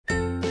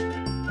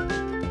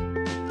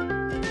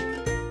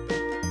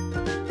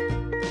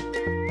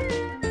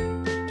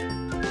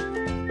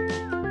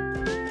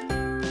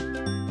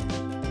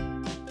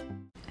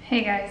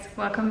Hey guys,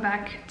 welcome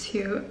back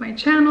to my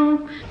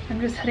channel.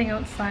 I'm just heading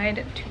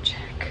outside to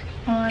check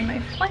on my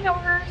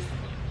flowers.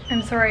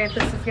 I'm sorry if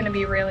this is gonna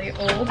be really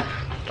old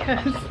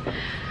because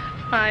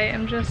I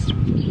am just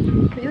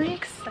really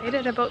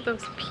excited about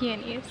those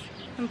peonies.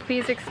 And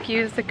please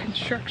excuse the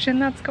construction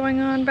that's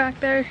going on back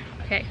there.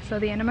 Okay, so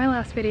the end of my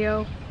last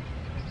video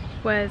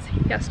was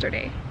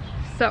yesterday.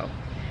 So,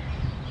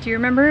 do you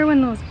remember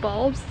when those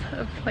bulbs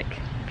of like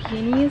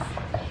peonies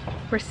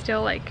were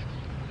still like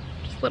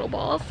just little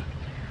balls?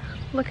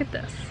 Look at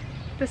this.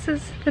 This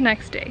is the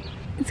next day.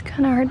 It's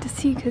kind of hard to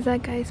see because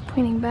that guy's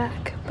pointing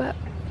back, but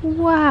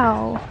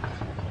wow.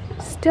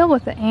 Still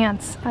with the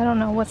ants. I don't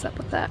know what's up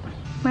with that.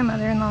 My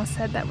mother-in-law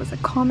said that was a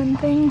common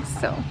thing,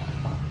 so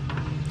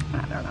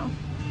I don't know.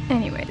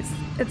 Anyways,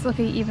 it's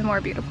looking even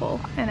more beautiful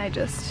and I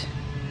just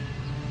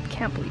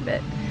can't believe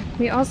it.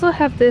 We also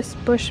have this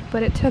bush,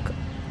 but it took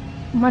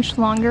much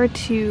longer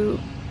to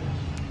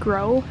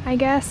grow, I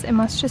guess. It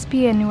must just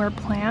be a newer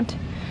plant.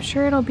 I'm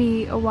sure it'll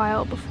be a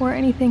while before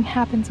anything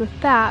happens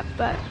with that,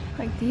 but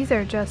like these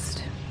are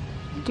just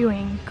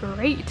doing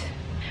great.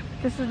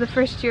 This is the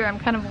first year I'm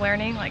kind of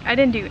learning. Like I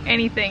didn't do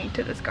anything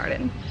to this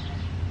garden.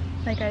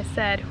 Like I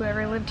said,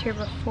 whoever lived here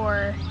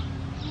before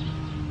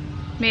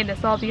made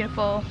this all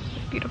beautiful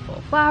with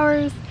beautiful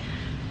flowers.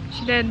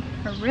 She did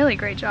a really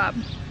great job.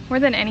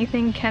 More than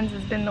anything, Ken's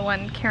has been the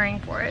one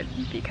caring for it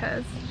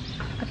because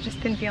I've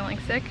just been feeling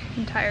sick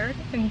and tired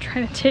and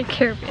trying to take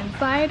care of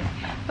inside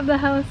of the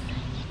house.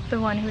 The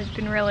one who's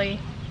been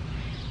really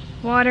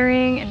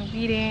watering and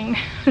weeding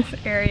this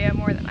area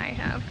more than I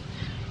have.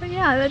 But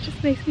yeah, that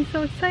just makes me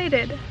so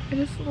excited. I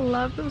just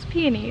love those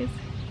peonies.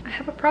 I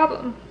have a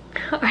problem.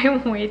 I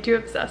am way too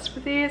obsessed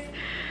with these.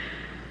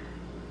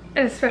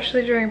 And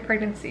especially during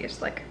pregnancy,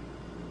 it's like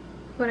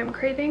what I'm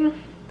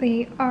craving.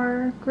 They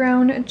are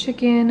ground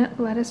chicken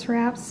lettuce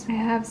wraps. I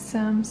have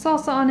some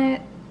salsa on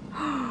it.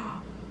 I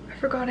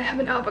forgot I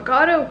have an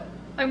avocado.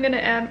 I'm gonna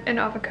add an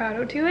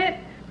avocado to it.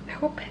 I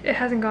hope it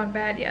hasn't gone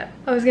bad yet.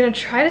 I was gonna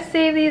try to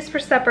save these for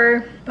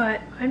supper, but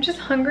I'm just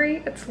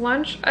hungry. It's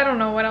lunch. I don't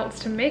know what else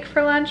to make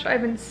for lunch.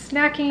 I've been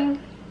snacking.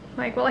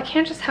 Like, well, I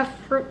can't just have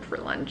fruit for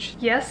lunch.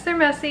 Yes, they're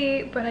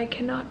messy, but I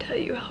cannot tell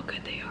you how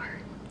good they are.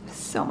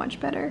 So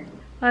much better.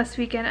 Last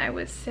weekend I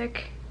was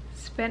sick.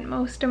 Spent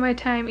most of my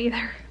time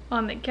either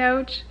on the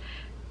couch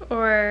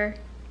or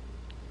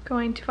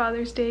going to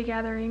Father's Day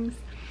gatherings.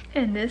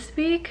 And this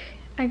week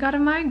I got a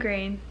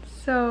migraine.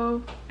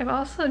 So I've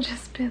also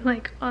just been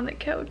like on the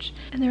couch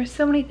and there were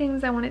so many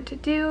things I wanted to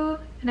do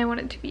and I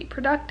wanted to be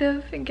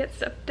productive and get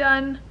stuff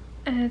done.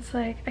 And it's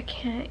like, I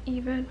can't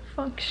even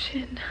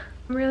function.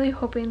 I'm really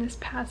hoping this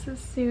passes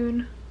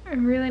soon.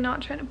 I'm really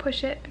not trying to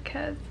push it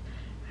because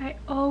I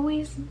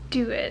always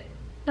do it.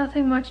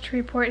 Nothing much to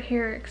report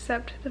here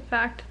except the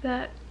fact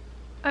that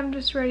I'm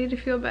just ready to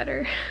feel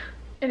better.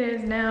 It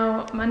is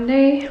now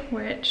Monday,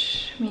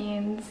 which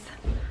means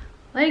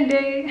leg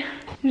day.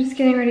 I'm just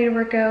getting ready to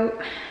work out.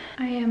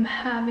 I am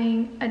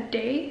having a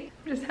day.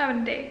 I'm just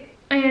having a day.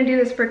 I'm gonna do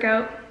this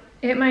workout.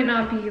 It might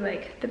not be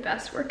like the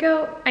best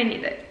workout. I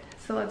need it.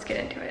 So let's get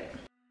into it.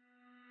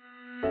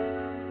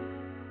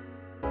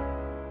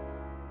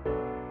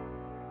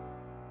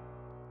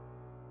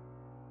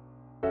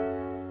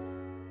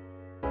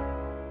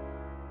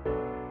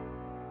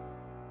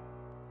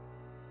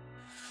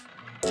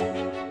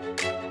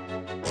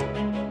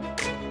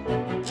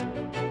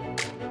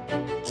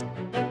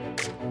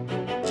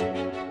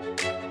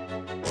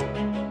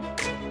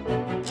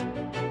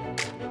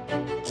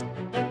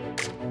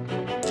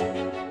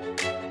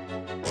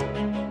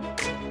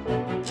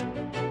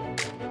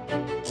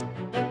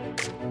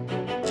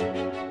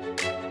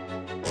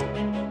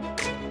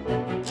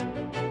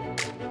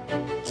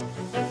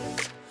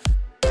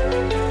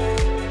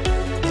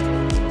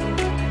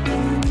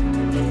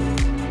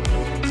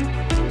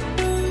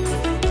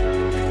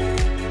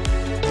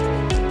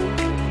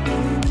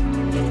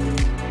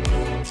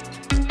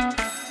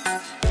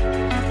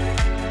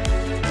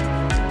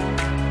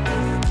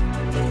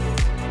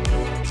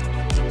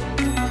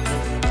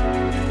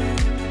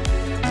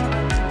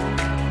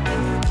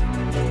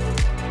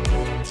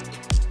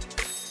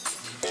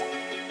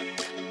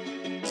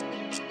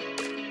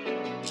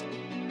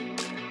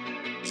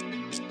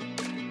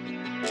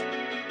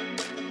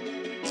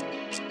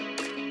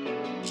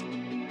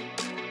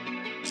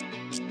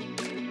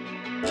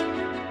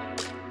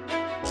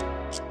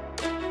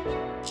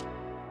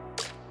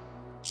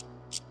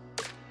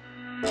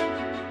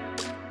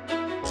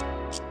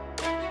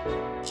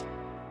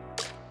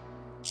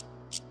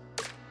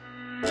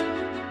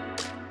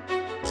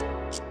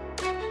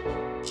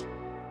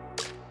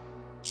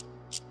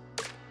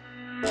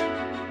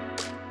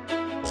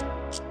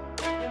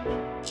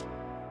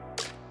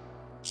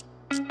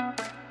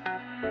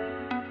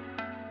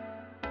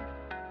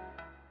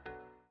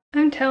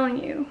 I'm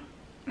telling you,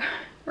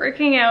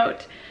 working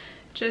out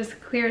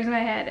just clears my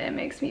head and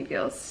makes me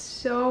feel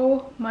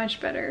so much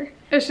better.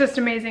 It's just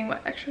amazing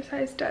what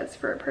exercise does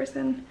for a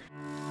person.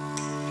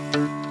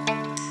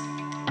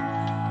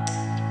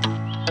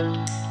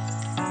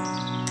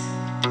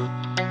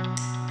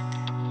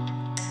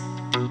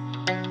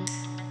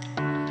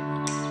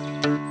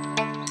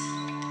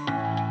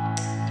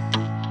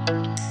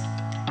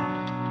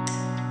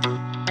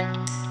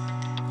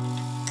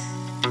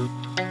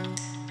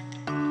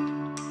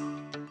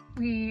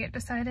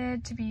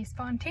 decided to be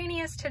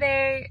spontaneous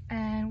today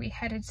and we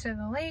headed to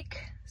the lake.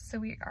 So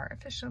we are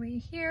officially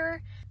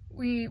here.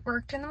 We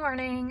worked in the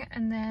morning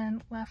and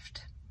then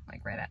left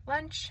like right at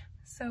lunch.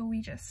 So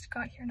we just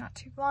got here not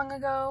too long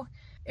ago.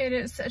 It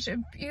is such a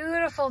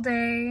beautiful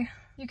day.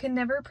 You can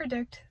never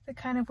predict the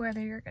kind of weather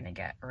you're gonna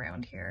get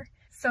around here.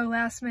 So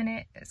last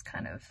minute is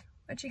kind of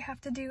what you have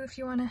to do if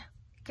you wanna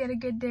get a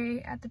good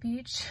day at the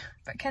beach.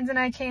 But Kenz and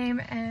I came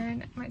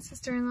and my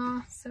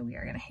sister-in-law, so we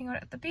are gonna hang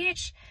out at the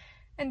beach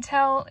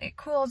until it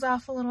cools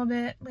off a little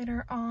bit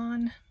later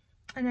on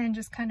and then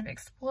just kind of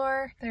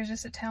explore. There's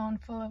just a town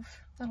full of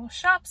little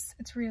shops.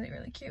 It's really,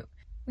 really cute.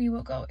 We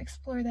will go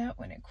explore that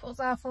when it cools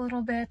off a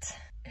little bit.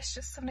 It's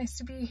just so nice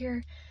to be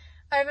here.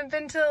 I haven't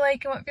been to the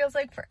lake in what feels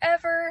like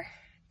forever.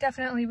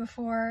 Definitely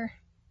before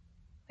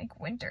like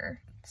winter.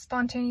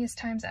 Spontaneous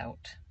times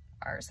out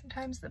are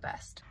sometimes the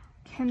best.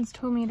 Ken's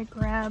told me to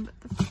grab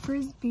the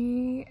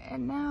frisbee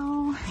and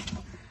now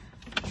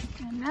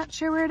I'm not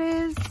sure where it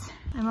is.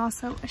 I'm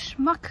also a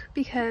schmuck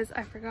because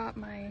I forgot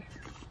my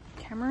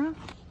camera.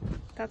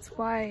 That's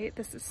why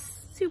this is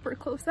super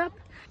close up.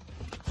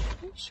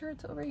 I'm sure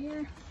it's over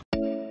here.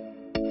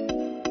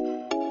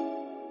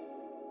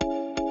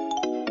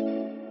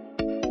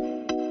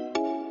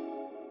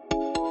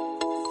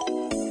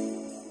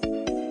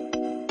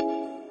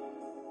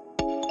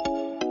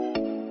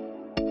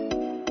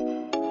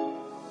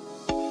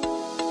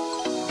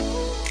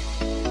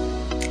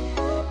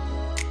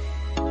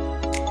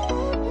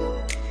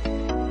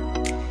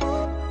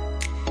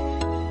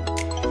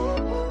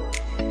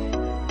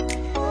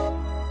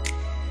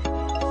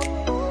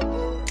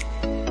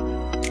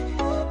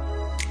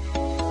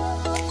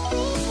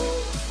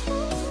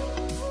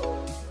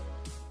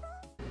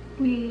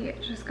 We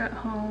just got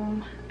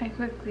home. I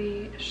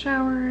quickly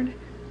showered.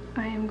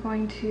 I am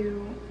going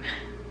to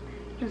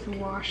just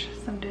wash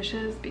some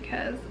dishes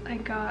because I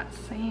got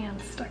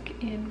sand stuck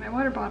in my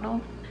water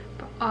bottle.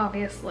 But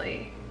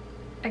obviously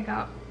I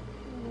got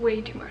way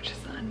too much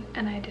sun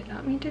and I did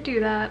not mean to do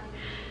that.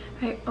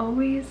 I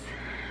always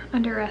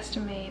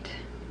underestimate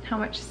how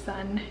much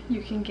sun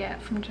you can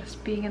get from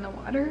just being in the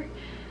water.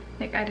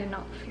 Like, I did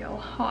not feel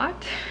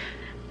hot.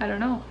 I don't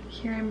know.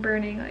 Here I'm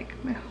burning like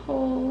my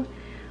whole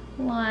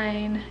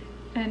line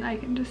and I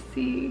can just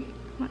see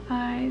my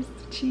eyes,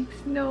 cheeks,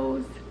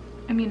 nose.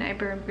 I mean, I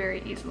burn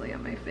very easily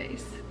on my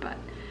face, but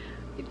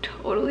I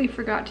totally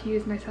forgot to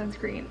use my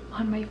sunscreen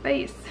on my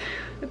face.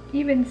 But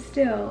even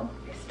still,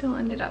 I still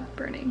ended up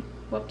burning.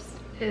 Whoops.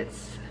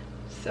 It's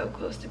so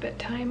close to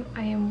bedtime.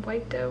 I am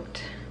wiped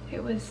out.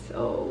 It was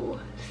so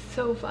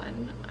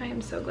fun. I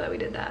am so glad we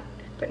did that.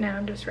 But now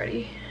I'm just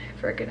ready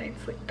for a good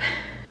night's sleep.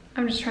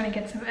 I'm just trying to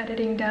get some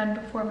editing done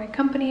before my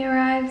company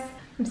arrives.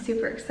 I'm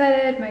super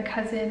excited. My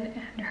cousin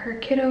and her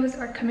kiddos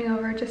are coming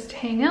over just to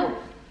hang out.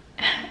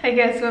 I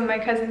guess when my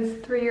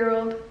cousin's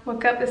 3-year-old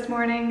woke up this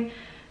morning,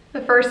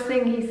 the first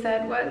thing he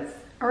said was,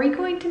 "Are we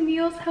going to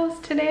Neil's house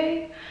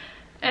today?"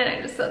 And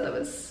I just thought that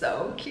was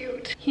so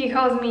cute. He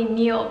calls me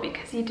Neil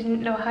because he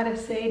didn't know how to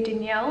say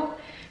Danielle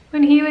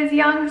when he was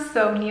young,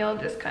 so Neil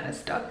just kind of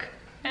stuck.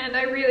 And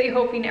I really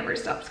hope he never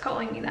stops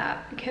calling me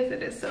that because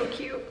it is so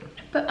cute.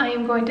 But I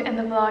am going to end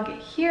the vlog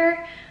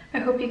here. I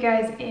hope you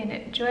guys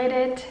enjoyed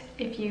it.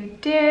 If you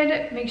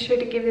did, make sure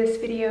to give this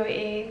video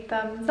a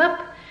thumbs up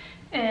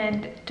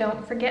and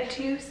don't forget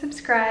to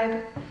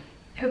subscribe.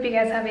 I hope you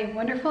guys have a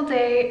wonderful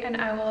day and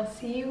I will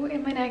see you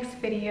in my next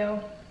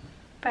video.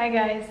 Bye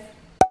guys.